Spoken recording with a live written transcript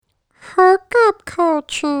hookup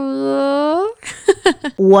culture.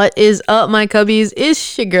 What is up, my cubbies?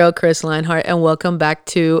 It's your girl, Chris Lionheart, and welcome back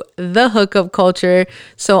to the Hookup Culture.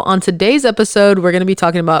 So on today's episode, we're going to be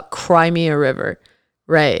talking about Cry Me a River.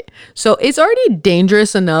 Right. So it's already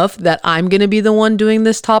dangerous enough that I'm going to be the one doing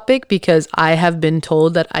this topic because I have been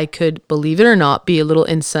told that I could, believe it or not, be a little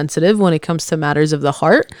insensitive when it comes to matters of the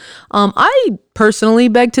heart. I personally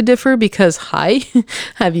beg to differ because, hi,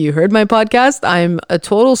 have you heard my podcast? I'm a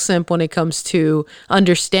total simp when it comes to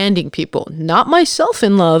understanding people, not myself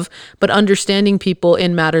in love, but understanding people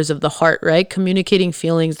in matters of the heart, right? Communicating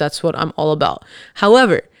feelings. That's what I'm all about.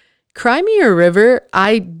 However, Cry Me a River,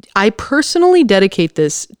 I personally dedicate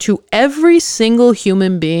this to every single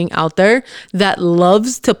human being out there that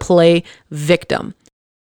loves to play victim.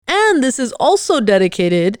 And this is also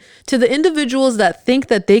dedicated to the individuals that think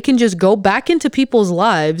that they can just go back into people's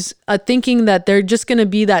lives, thinking that they're just going to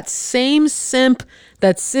be that same simp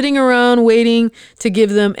that's sitting around waiting to give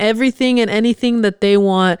them everything and anything that they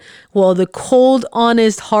want. Well, the cold,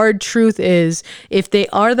 honest, hard truth is if they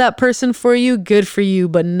are that person for you, good for you.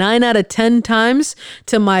 But 9 out of 10 times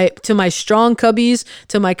to my strong cubbies,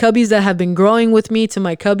 to my cubbies that have been growing with me, to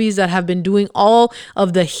my cubbies that have been doing all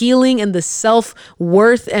of the healing and the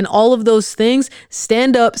self-worth and all of those things,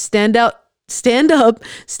 stand up, stand out. Stand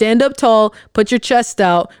up tall, put your chest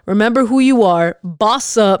out, remember who you are,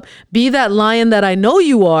 boss up, be that lion that I know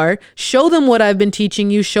you are, show them what I've been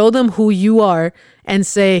teaching you, show them who you are, and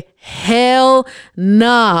say, hell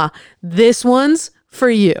nah, this one's for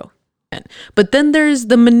you. But then there's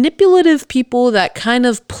the manipulative people that kind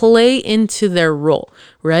of play into their role,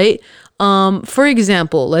 right? For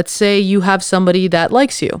example, let's say you have somebody that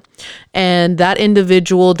likes you and that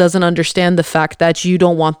individual doesn't understand the fact that you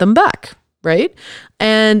don't want them back. Right?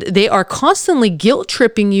 And they are constantly guilt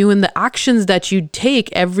tripping you in the actions that you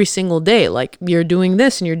take every single day. Like you're doing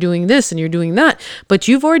this and you're doing this and you're doing that, but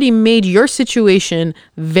you've already made your situation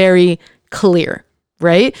very clear,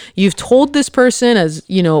 right? You've told this person as,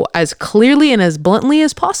 as clearly and as bluntly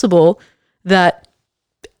as possible that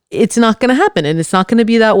it's not going to happen and it's not going to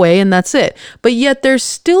be that way. And that's it. But yet there's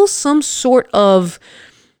still some sort of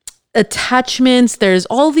attachments, there's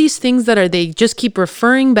all these things they just keep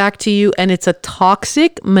referring back to you, and it's a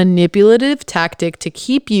toxic manipulative tactic to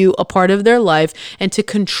keep you a part of their life and to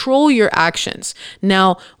control your actions.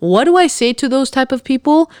 Now, what do I say to those type of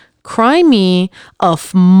people? Cry me a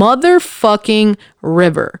motherfucking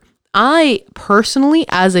river. I personally,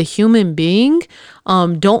 as a human being,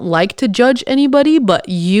 don't like to judge anybody, but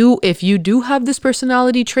if you do have this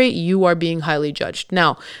personality trait, you are being highly judged.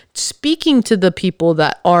 Now, speaking to the people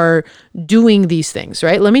that are doing these things,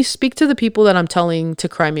 right? Let me speak to the people that I'm telling to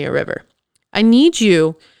cry me a river. I need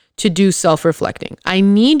you to do self-reflecting. I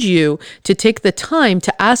need you to take the time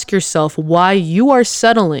to ask yourself why you are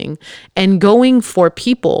settling and going for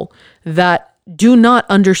people that do not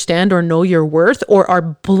understand or know your worth or are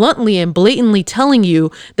bluntly and blatantly telling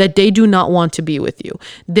you that they do not want to be with you.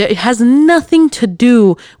 It has nothing to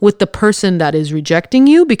do with the person that is rejecting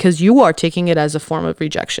you because you are taking it as a form of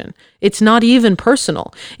rejection. It's not even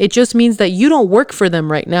personal. It just means that you don't work for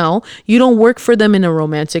them right now. You don't work for them in a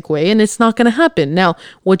romantic way, and it's not going to happen. Now,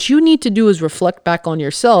 what you need to do is reflect back on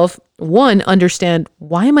yourself. One, understand,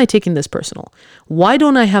 why am I taking this personal? Why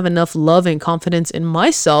don't I have enough love and confidence in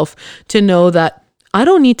myself to know that I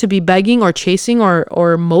don't need to be begging or chasing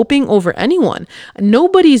or moping over anyone?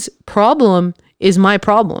 Nobody's problem is my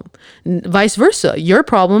problem. Vice versa. Your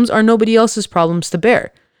problems are nobody else's problems to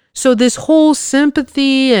bear. So this whole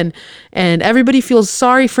sympathy and everybody feels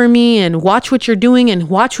sorry for me and watch what you're doing and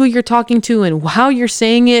watch who you're talking to and how you're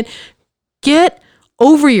saying it, get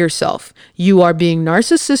over yourself. You are being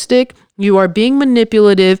narcissistic. You are being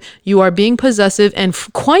manipulative. You are being possessive. And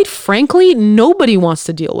quite frankly, nobody wants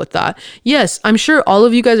to deal with that. Yes, I'm sure all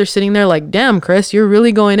of you guys are sitting there like, damn, Chris, you're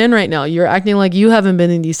really going in right now. You're acting like you haven't been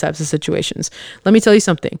in these types of situations. Let me tell you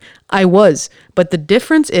something. I was. But the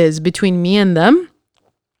difference is between me and them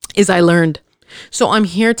is I learned. So I'm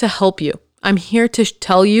here to help you. I'm here to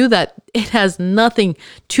tell you that it has nothing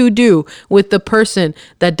to do with the person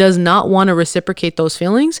that does not want to reciprocate those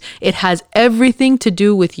feelings. It has everything to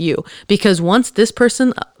do with you. Because once this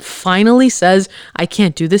person finally says, I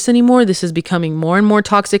can't do this anymore, this is becoming more and more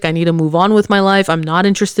toxic, I need to move on with my life, I'm not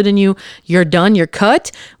interested in you, you're done, you're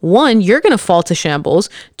cut. One, you're going to fall to shambles.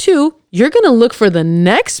 Two, you're going to look for the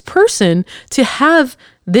next person to have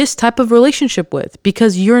this type of relationship with,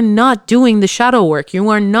 because you're not doing the shadow work. You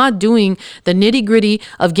are not doing the nitty gritty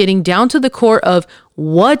of getting down to the core of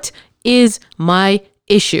what is my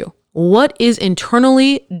issue. What is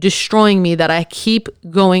internally destroying me that I keep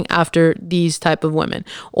going after these type of women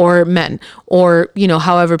or men or,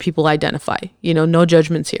 however people identify, no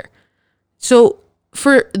judgments here. So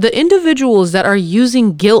for the individuals that are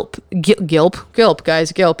using guilt,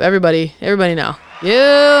 guys, everybody now.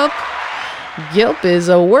 Guilt is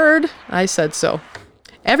a word. I said so.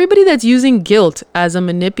 Everybody that's using guilt as a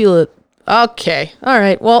manipulative. Okay. All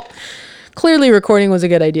right. Well, clearly recording was a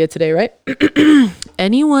good idea today, right?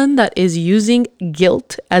 Anyone that is using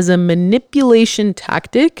guilt as a manipulation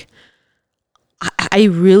tactic, I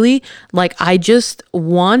really I just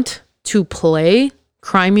want to play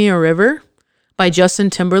Cry Me a River by Justin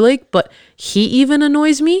Timberlake, but he even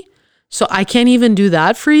annoys me. So I can't even do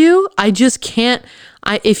that for you. I just can't.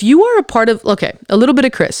 If you are a part of, a little bit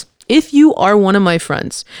of Chris. If you are one of my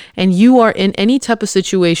friends and you are in any type of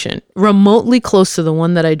situation remotely close to the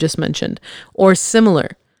one that I just mentioned or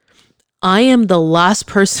similar, I am the last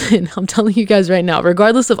person, I'm telling you guys right now,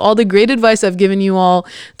 regardless of all the great advice I've given you all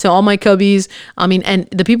to all my cubbies. And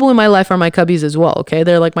the people in my life are my cubbies as well. Okay.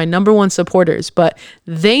 They're like my number one supporters, but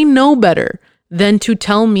they know better than to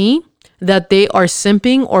tell me that they are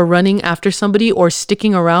simping or running after somebody or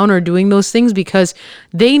sticking around or doing those things, because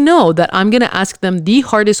they know that I'm going to ask them the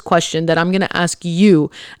hardest question that I'm going to ask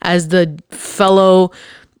you as the fellow,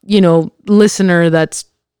 listener that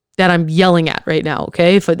I'm yelling at right now.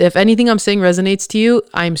 Okay. If anything I'm saying resonates to you,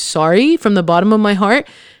 I'm sorry from the bottom of my heart.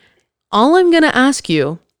 All I'm going to ask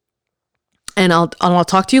you, and I'll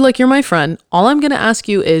talk to you like you're my friend. All I'm going to ask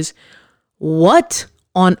you is, what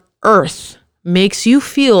on earth makes you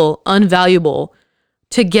feel unvaluable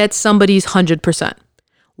to get somebody's 100%?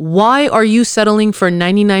 Why are you settling for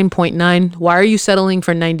 99.9? Why are you settling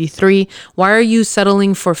for 93? Why are you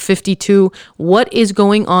settling for 52? What is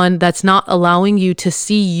going on that's not allowing you to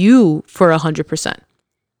see you for 100%?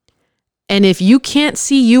 And if you can't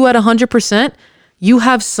see you at 100%, you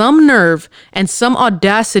have some nerve and some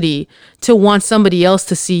audacity to want somebody else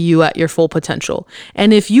to see you at your full potential.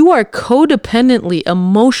 And if you are codependently,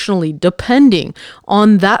 emotionally depending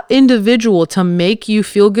on that individual to make you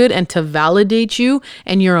feel good and to validate you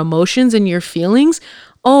and your emotions and your feelings,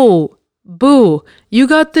 oh, boo, you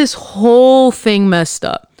got this whole thing messed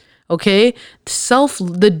up. Okay,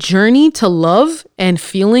 the journey to love and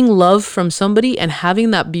feeling love from somebody and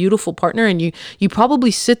having that beautiful partner, and you probably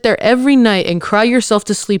sit there every night and cry yourself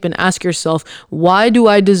to sleep and ask yourself, why do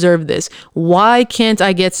I deserve this? Why can't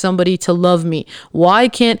I get somebody to love me? Why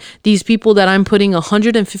can't these people that I'm putting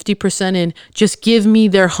 150% in just give me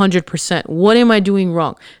their 100%? What am I doing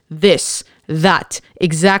wrong? That,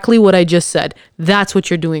 exactly what I just said. That's what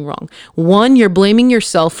you're doing wrong. 1, you're blaming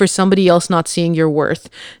yourself for somebody else not seeing your worth.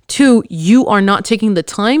 2, you are not taking the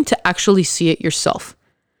time to actually see it yourself.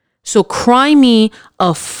 So cry me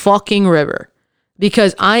a fucking river,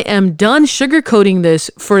 because I am done sugarcoating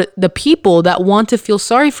this for the people that want to feel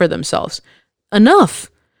sorry for themselves. Enough.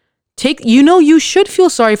 You should feel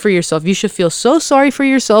sorry for yourself. You should feel so sorry for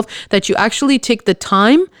yourself that you actually take the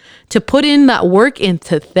time to put in that work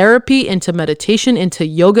into therapy, into meditation, into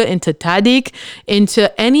yoga, into tahdig,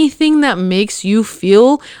 into anything that makes you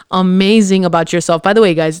feel amazing about yourself. By the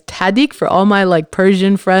way, guys, tahdig, for all my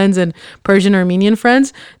Persian friends and Persian Armenian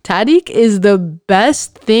friends, tahdig is the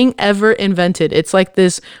best thing ever invented. It's like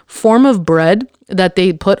this form of bread that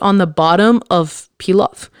they put on the bottom of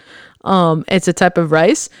pilaf. It's a type of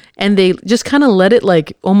rice, and they just kind of let it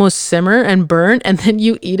almost simmer and burn, and then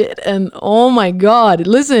you eat it. And oh my God,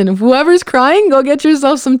 listen, whoever's crying, go get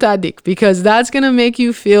yourself some tahdig, because that's going to make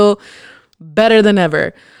you feel better than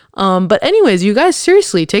ever. But anyways, you guys,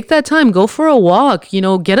 seriously, take that time, go for a walk,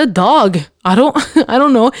 get a dog. I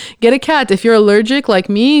don't know, get a cat. If you're allergic like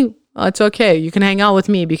me, it's okay. You can hang out with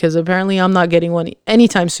me, because apparently I'm not getting one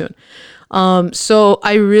anytime soon. So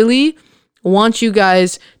I really want you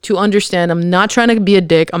guys to understand, I'm not trying to be a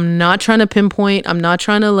dick. I'm not trying to pinpoint. I'm not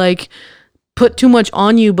trying to put too much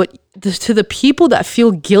on you, but to the people that feel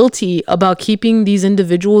guilty about keeping these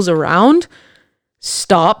individuals around,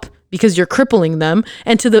 stop, because you're crippling them.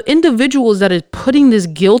 And to the individuals that are putting this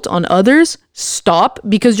guilt on others, stop,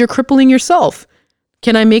 because you're crippling yourself.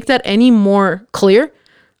 Can I make that any more clear?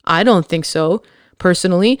 I don't think so,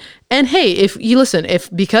 personally. And hey, if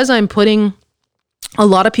because I'm putting a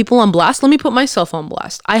lot of people on blast, let me put myself on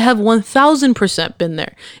blast. I have 1000% been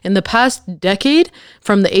there. In the past decade,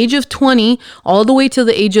 from the age of 20 all the way to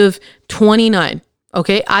the age of 29,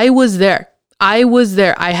 okay? I was there.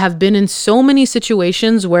 I have been in so many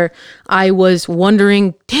situations where I was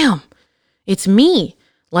wondering, damn, it's me.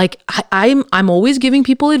 Like I'm always giving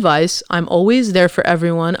people advice. I'm always there for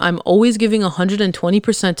everyone. I'm always giving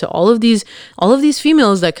 120% to all of these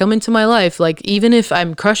females that come into my life. Like even if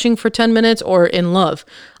I'm crushing for 10 minutes or in love,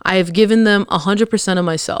 I've given them 100% of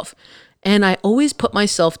myself. And I always put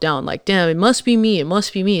myself down like, damn, it must be me. It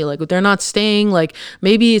must be me. Like they're not staying. Like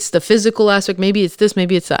maybe it's the physical aspect. Maybe it's this,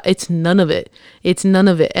 maybe it's that. It's none of it. It's none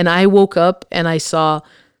of it. And I woke up and I saw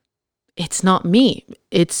it's not me.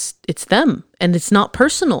 It's them. And it's not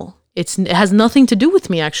personal. It has nothing to do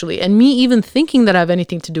with me actually. And me even thinking that I have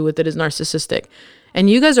anything to do with it is narcissistic.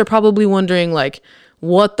 And you guys are probably wondering like,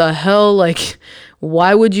 what the hell? Like,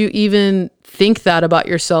 why would you even think that about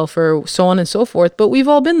yourself or so on and so forth? But we've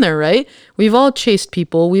all been there, right? We've all chased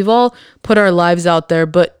people. We've all put our lives out there.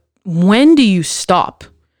 But when do you stop?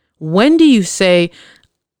 When do you say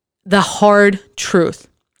the hard truth?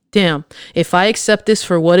 Damn, if I accept this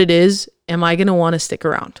for what it is, am I going to want to stick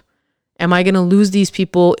around? Am I going to lose these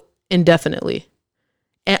people indefinitely?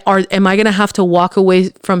 Or am I going to have to walk away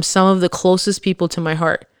from some of the closest people to my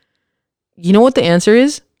heart? You know what the answer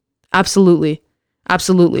is? Absolutely.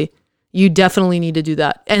 Absolutely. You definitely need to do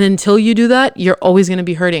that. And until you do that, you're always going to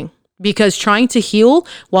be hurting, because trying to heal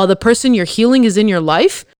while the person you're healing is in your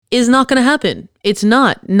life is not going to happen. It's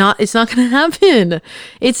not going to happen.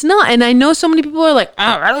 It's not. And I know so many people are like,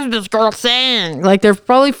 oh, what is this girl saying? Like they're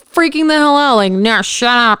probably freaking the hell out. Like, nah, shut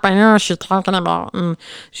up. I know what she's talking about.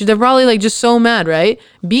 They're probably like just so mad, right?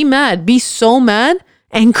 Be mad. Be so mad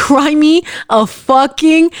and cry me a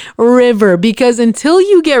fucking river, because until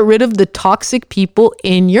you get rid of the toxic people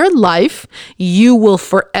in your life, you will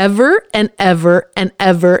forever and ever and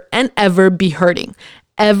ever and ever be hurting.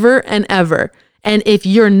 Ever and ever. And if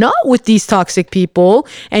you're not with these toxic people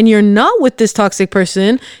and you're not with this toxic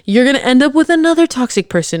person, you're going to end up with another toxic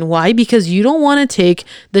person. Why? Because you don't want to take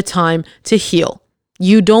the time to heal.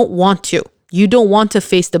 You don't want to. You don't want to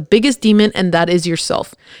face the biggest demon, and that is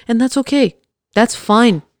yourself. And that's okay. That's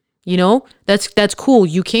fine. You know, that's cool.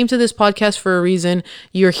 You came to this podcast for a reason.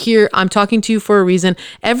 You're here. I'm talking to you for a reason.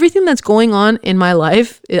 Everything that's going on in my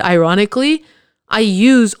life, ironically, I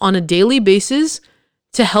use on a daily basis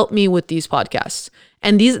to help me with these podcasts.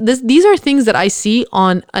 And these are things that I see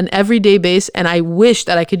on an everyday basis, and I wish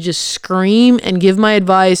that I could just scream and give my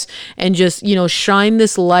advice and just, you know, shine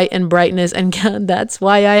this light and brightness. And that's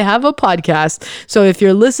why I have a podcast. So if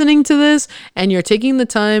you're listening to this and you're taking the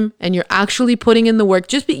time and you're actually putting in the work,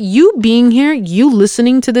 just you being here, you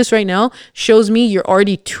listening to this right now shows me you're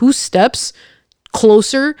already 2 steps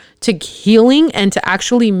closer to healing and to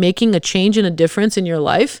actually making a change and a difference in your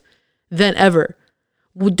life than ever.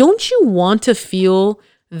 Don't you want to feel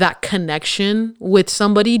that connection with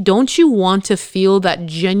somebody? Don't you want to feel that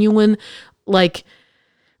genuine, like,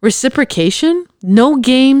 reciprocation? No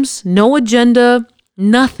games, no agenda,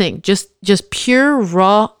 nothing. Just pure,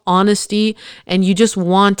 raw honesty. And you just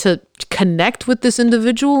want to connect with this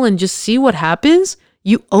individual and just see what happens?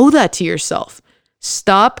 You owe that to yourself.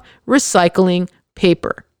 Stop recycling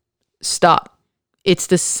paper. Stop. It's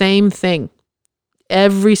the same thing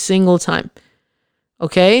every single time.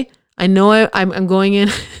 Okay, I know I'm going in.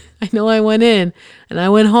 I know I went in and I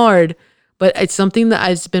went hard, but it's something that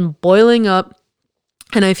has been boiling up,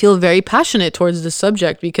 and I feel very passionate towards the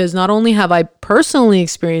subject because not only have I personally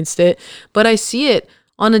experienced it, but I see it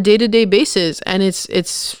on a day-to-day basis, and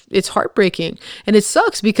it's heartbreaking, and it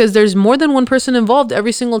sucks because there's more than one person involved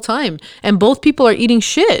every single time, and both people are eating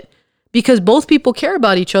shit because both people care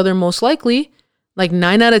about each other most likely. Like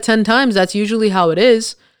 9 out of 10 times, that's usually how it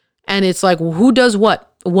is. And it's like, who does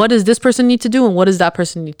what? What does this person need to do? And what does that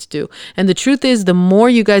person need to do? And the truth is, the more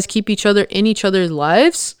you guys keep each other in each other's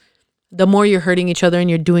lives, the more you're hurting each other and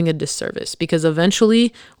you're doing a disservice, because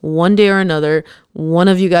eventually, one day or another, one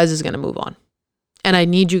of you guys is going to move on. And I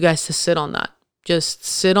need you guys to sit on that. Just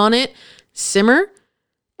sit on it, simmer,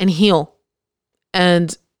 and heal.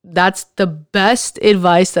 And that's the best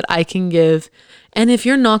advice that I can give. And if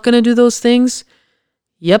you're not going to do those things,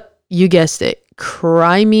 yep, you guessed it.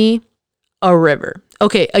 Cry me a river.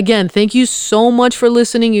 Okay, again, thank you so much for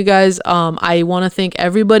listening, you guys. I want to thank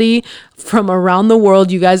everybody from around the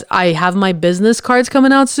world. You guys, I have my business cards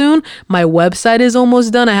coming out soon. My website is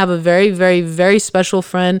almost done. I have a very, very, very special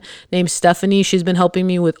friend named Stephanie. She's been helping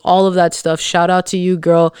me with all of that stuff. Shout out to you,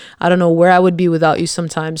 girl. I don't know where I would be without you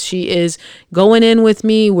sometimes. She is going in with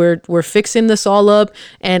me. We're fixing this all up.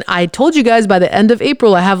 And I told you guys by the end of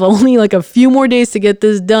April, I have only like a few more days to get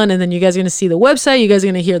this done. And then you guys are going to see the website. You guys are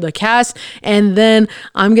going to hear the cast. And then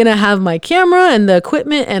I'm going to have my camera and the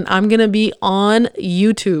equipment, and I'm going to be on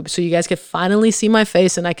YouTube. So you guys can could finally see my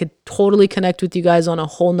face and I could totally connect with you guys on a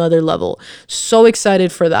whole nother level. So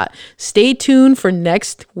excited for that. Stay tuned for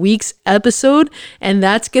next week's episode, and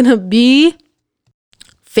that's gonna be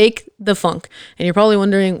Fake the Funk. And you're probably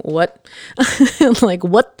wondering what? Like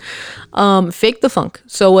what? Fake the funk.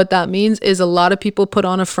 So what that means is a lot of people put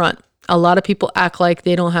on a front. A lot of people act like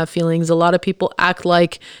they don't have feelings. A lot of people act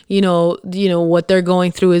like, you know, what they're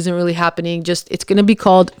going through isn't really happening. It's going to be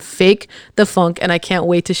called Fake the Funk, and I can't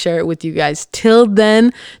wait to share it with you guys. Till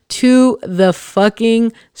then, to the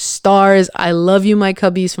fucking stars. I love you, my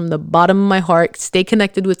cubbies, from the bottom of my heart. Stay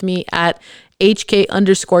connected with me at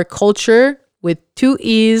HK_culture with 2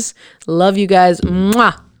 E's. Love you guys.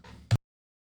 Mwah.